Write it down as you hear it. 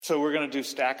So we're going to do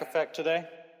stack effect today?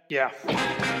 Yeah.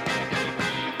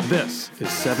 This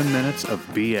is 7 Minutes of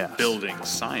BS. Building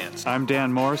science. I'm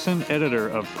Dan Morrison, editor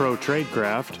of Pro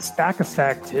Tradecraft. Stack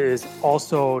effect is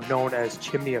also known as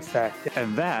chimney effect.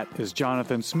 And that is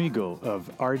Jonathan Smeagol of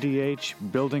RDH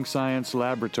Building Science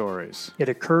Laboratories. It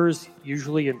occurs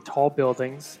usually in tall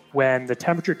buildings when the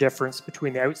temperature difference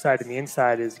between the outside and the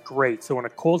inside is great. So in a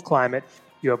cold climate,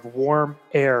 you have warm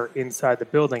air inside the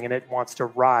building and it wants to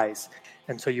rise.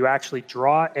 And so you actually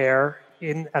draw air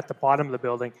in at the bottom of the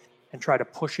building and try to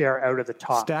push air out of the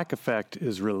top. Stack effect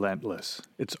is relentless.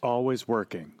 It's always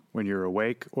working when you're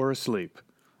awake or asleep,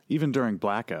 even during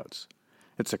blackouts.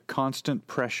 It's a constant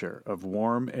pressure of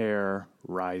warm air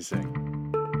rising.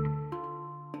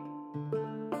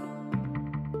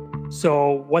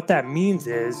 So what that means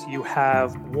is you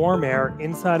have warm air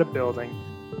inside a building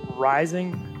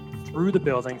rising through the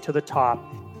building to the top,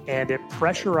 and it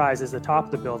pressurizes the top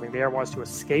of the building. The air wants to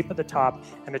escape at the top,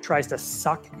 and it tries to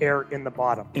suck air in the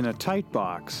bottom. In a tight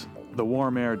box, the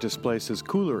warm air displaces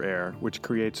cooler air, which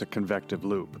creates a convective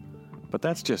loop. But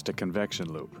that's just a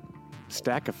convection loop.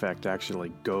 Stack effect actually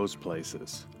goes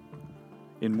places.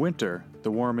 In winter,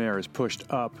 the warm air is pushed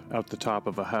up out the top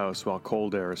of a house while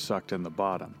cold air is sucked in the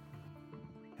bottom.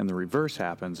 And the reverse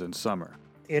happens in summer.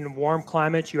 In warm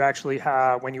climates, you actually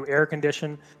have, when you air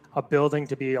condition a building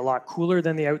to be a lot cooler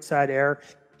than the outside air,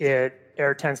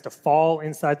 air tends to fall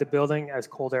inside the building as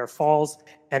cold air falls,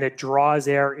 and it draws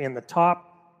air in the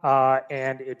top,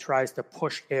 and it tries to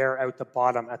push air out the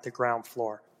bottom at the ground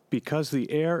floor. Because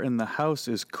the air in the house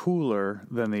is cooler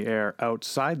than the air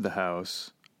outside the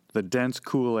house, the dense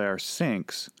cool air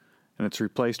sinks, and it's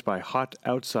replaced by hot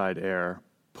outside air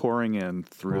pouring in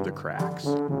through the cracks.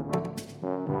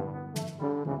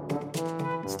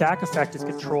 Stack effect is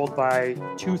controlled by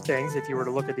two things. If you were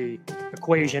to look at the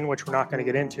equation, which we're not going to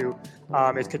get into,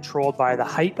 it's controlled by the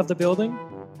height of the building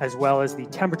as well as the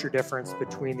temperature difference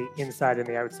between the inside and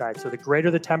the outside. So the greater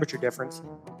the temperature difference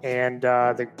and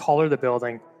the taller the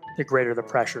building, the greater the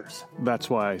pressures. That's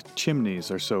why chimneys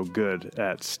are so good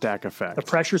at stack effect. The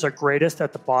pressures are greatest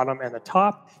at the bottom and the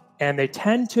top, and they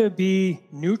tend to be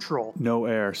neutral. No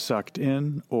air sucked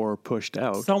in or pushed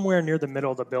out. Somewhere near the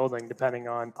middle of the building, depending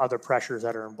on other pressures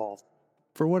that are involved.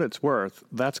 For what it's worth,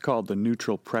 that's called the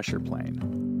neutral pressure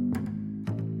plane.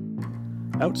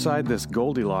 Outside this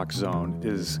Goldilocks zone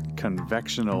is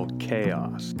convectional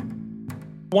chaos.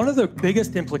 One of the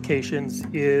biggest implications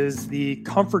is the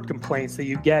comfort complaints that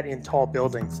you get in tall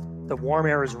buildings. The warm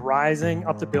air is rising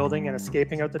up the building and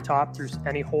escaping out the top through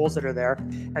any holes that are there.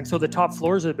 And so the top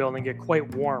floors of the building get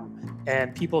quite warm,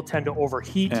 and people tend to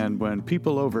overheat. And when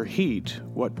people overheat,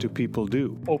 what do people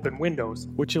do? Open windows.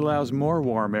 Which allows more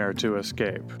warm air to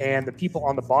escape. And the people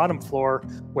on the bottom floor,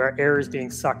 where air is being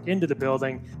sucked into the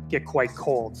building, get quite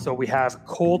cold. So we have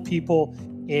cold people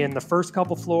in the first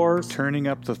couple floors, turning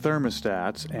up the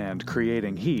thermostats and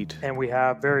creating heat. And we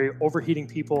have very overheating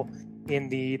people in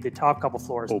the top couple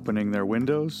floors. Opening their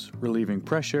windows, relieving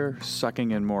pressure,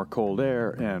 sucking in more cold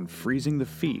air, and freezing the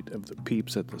feet of the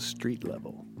peeps at the street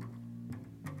level.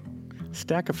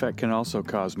 Stack effect can also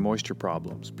cause moisture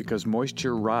problems because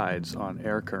moisture rides on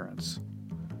air currents.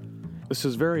 This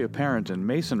is very apparent in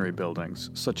masonry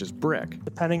buildings, such as brick.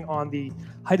 Depending on the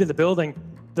height of the building,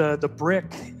 the brick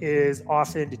is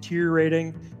often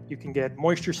deteriorating. You can get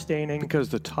moisture staining. Because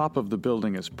the top of the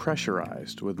building is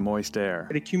pressurized with moist air.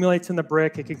 It accumulates in the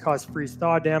brick. It can cause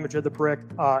freeze-thaw damage of the brick,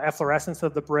 efflorescence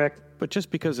of the brick. But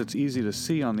just because it's easy to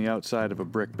see on the outside of a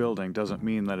brick building doesn't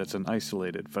mean that it's an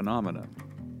isolated phenomenon.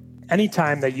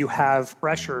 Anytime that you have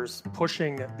pressures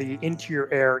pushing the interior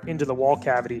air into the wall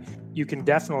cavity, you can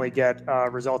definitely get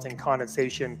resulting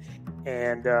condensation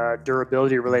and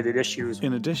durability-related issues.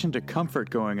 In addition to comfort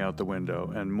going out the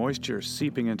window and moisture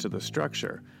seeping into the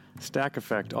structure, stack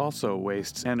effect also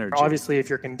wastes energy. Obviously, if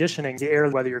you're conditioning the air,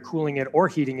 whether you're cooling it or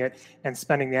heating it, and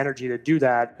spending the energy to do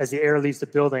that, as the air leaves the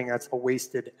building, that's a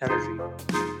wasted energy.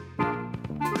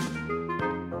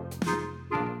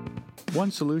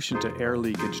 One solution to air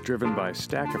leakage driven by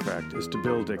stack effect is to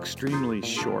build extremely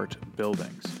short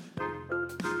buildings.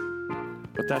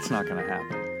 But that's not going to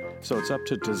happen. So it's up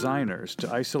to designers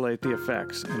to isolate the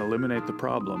effects and eliminate the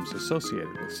problems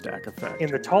associated with stack effect.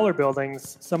 In the taller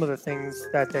buildings, some of the things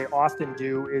that they often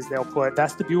do is they'll put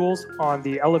vestibules on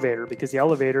the elevator, because the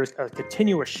elevator is a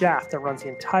continuous shaft that runs the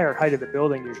entire height of the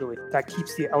building usually. That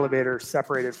keeps the elevator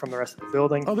separated from the rest of the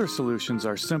building. Other solutions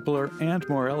are simpler and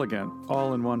more elegant,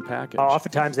 all in one package.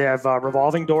 Oftentimes they have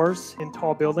revolving doors in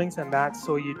tall buildings, and that's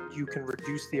so you can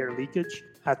reduce the air leakage.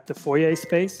 at the foyer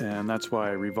space. And that's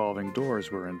why revolving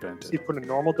doors were So invented. you put a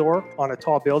normal door on a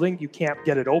tall building, you can't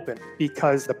get it open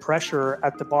because the pressure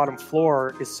at the bottom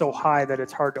floor is so high that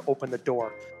it's hard to open the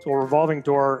door. So a revolving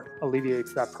door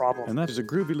alleviates that problem. And that is a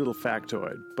groovy little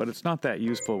factoid, but it's not that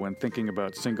useful when thinking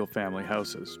about single-family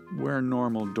houses, where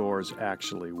normal doors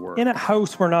actually work. In a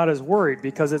house, we're not as worried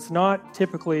because it's not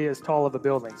typically as tall of a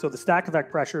building. So the stack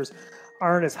effect pressures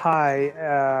aren't as high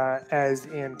as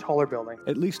in taller buildings.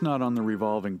 At least not on the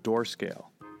revolving door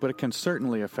scale, but it can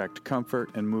certainly affect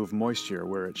comfort and move moisture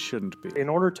where it shouldn't be. In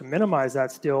order to minimize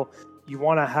that still, you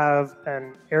want to have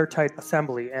an airtight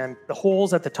assembly, and the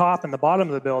holes at the top and the bottom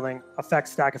of the building affect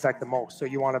stack effect the most. So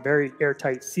you want a very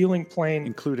airtight ceiling plane.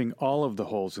 Including all of the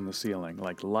holes in the ceiling,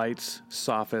 like lights,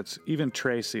 soffits, even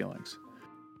tray ceilings.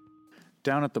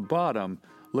 Down at the bottom,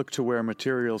 look to where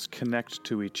materials connect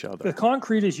to each The other.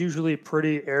 concrete is usually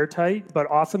pretty airtight, but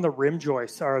often the rim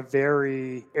joists are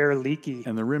very air leaky.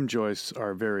 And the rim joists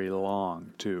are very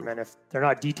long, too. And if they're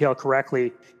not detailed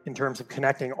correctly in terms of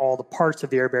connecting all the parts of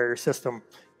the air barrier system,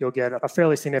 you'll get a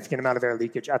fairly significant amount of air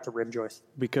leakage at the rim joist.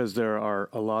 Because there are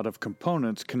a lot of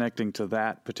components connecting to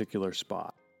that particular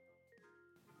spot.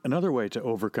 Another way to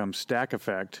overcome stack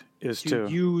effect is To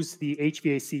to use the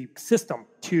HVAC system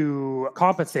to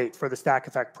compensate for the stack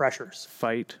effect pressures.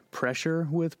 fight pressure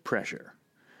with pressure.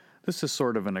 This is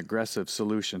sort of an aggressive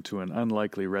solution to an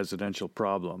unlikely residential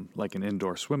problem, like an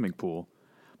indoor swimming pool,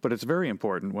 but it's very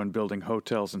important when building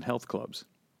hotels and health clubs.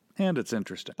 And it's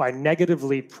interesting. By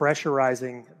negatively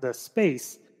pressurizing the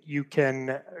space, you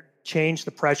can change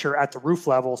the pressure at the roof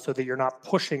level so that you're not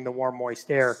pushing the warm, moist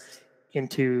air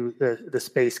into the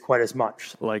space quite as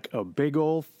much. Like a big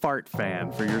old fart fan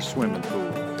for your swimming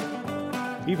pool.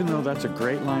 Even though that's a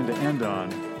great line to end on,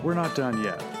 we're not done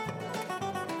yet.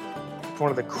 One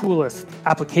of the coolest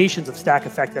applications of stack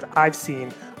effect that I've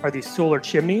seen are these solar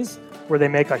chimneys, where they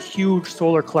make a huge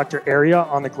solar collector area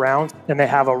on the ground, and they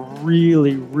have a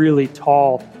really, really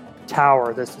tall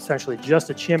tower that's essentially just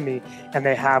a chimney, and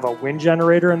they have a wind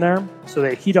generator in there. So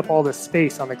they heat up all this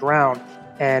space on the ground.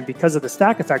 And because of the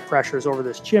stack effect pressures over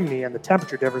this chimney and the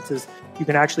temperature differences, you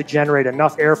can actually generate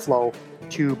enough airflow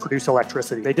to produce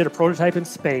electricity. They did a prototype in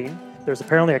Spain. There's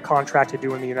apparently a contract to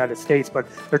do in the United States, but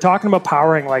they're talking about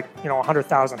powering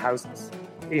 100,000 houses.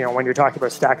 When you're talking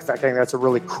about stack effect, I think that's a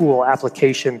really cool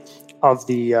application of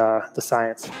the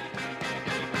science.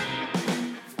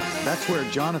 That's where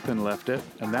Jonathan left it,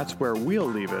 and that's where we'll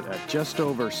leave it at just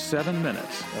over 7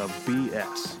 minutes of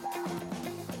BS.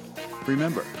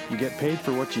 Remember, you get paid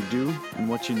for what you do and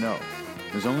what you know.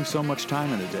 There's only so much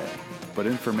time in a day, but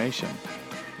information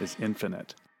is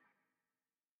infinite.